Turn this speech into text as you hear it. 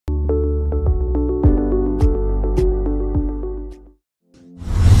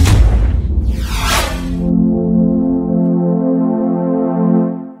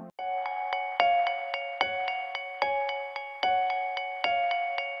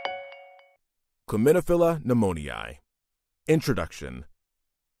Chlamydophila Pneumoniae. Introduction.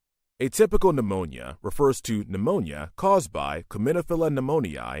 Atypical pneumonia refers to pneumonia caused by Chlamydophila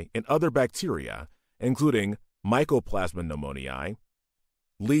pneumoniae and other bacteria, including Mycoplasma pneumoniae,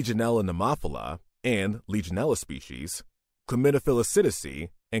 Legionella pneumophila and Legionella species, Chlamydophila psittaci,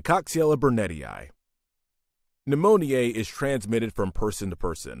 and Coxiella burnettii. Pneumoniae is transmitted from person to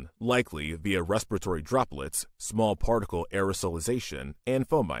person, likely via respiratory droplets, small particle aerosolization, and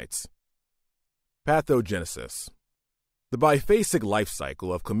fomites. Pathogenesis. The biphasic life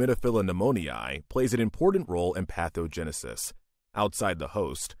cycle of Chlamydophila pneumoniae plays an important role in pathogenesis. Outside the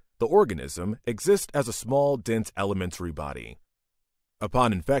host, the organism exists as a small, dense elementary body.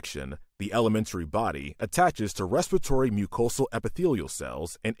 Upon infection, the elementary body attaches to respiratory mucosal epithelial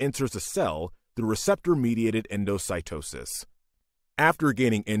cells and enters the cell through receptor-mediated endocytosis. After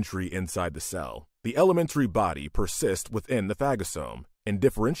gaining entry inside the cell, the elementary body persists within the phagosome and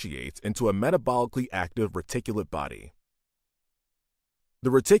differentiates into a metabolically active reticulate body. The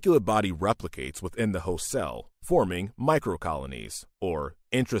reticulate body replicates within the host cell, forming microcolonies, or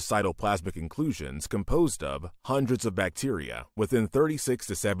intracytoplasmic inclusions composed of hundreds of bacteria within 36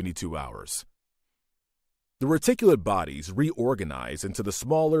 to 72 hours. The reticulate bodies reorganize into the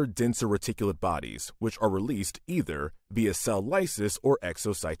smaller, denser reticulate bodies, which are released either via cell lysis or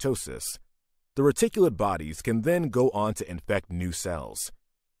exocytosis. The reticulate bodies can then go on to infect new cells.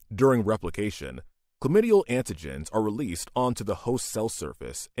 During replication, chlamydial antigens are released onto the host cell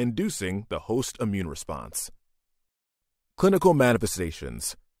surface, inducing the host immune response. Clinical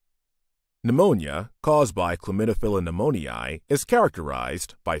manifestations. Pneumonia caused by Chlamydophila pneumoniae is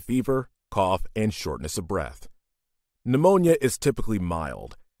characterized by fever, cough, and shortness of breath. Pneumonia is typically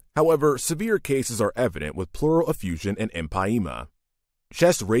mild. However, severe cases are evident with pleural effusion and empyema.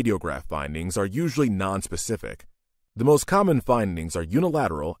 Chest radiograph findings are usually nonspecific. The most common findings are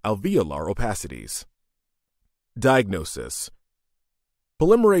unilateral alveolar opacities. Diagnosis.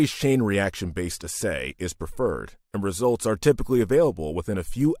 Polymerase chain reaction-based assay is preferred, and results are typically available within a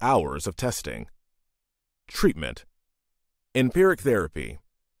few hours of testing. Treatment. Empiric therapy.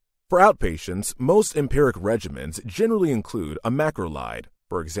 For outpatients, most empiric regimens generally include a macrolide,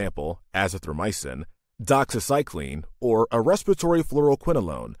 for example, azithromycin, doxycycline, or a respiratory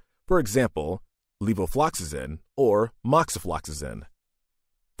fluoroquinolone, for example, levofloxacin or moxifloxacin.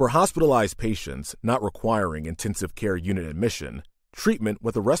 For hospitalized patients not requiring intensive care unit admission, treatment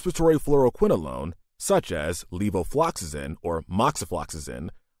with a respiratory fluoroquinolone, such as levofloxacin or moxifloxacin,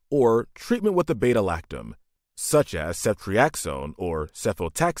 or treatment with a beta-lactam, such as ceftriaxone or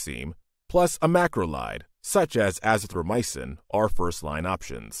cefotaxime, plus a macrolide, such as azithromycin, are first-line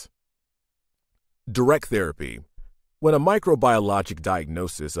options. Direct therapy. When a microbiologic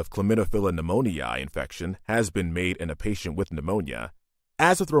diagnosis of Chlamydophila pneumoniae infection has been made in a patient with pneumonia,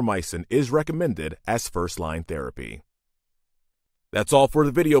 azithromycin is recommended as first-line therapy. That's all for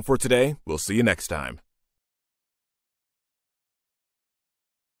the video for today. We'll see you next time.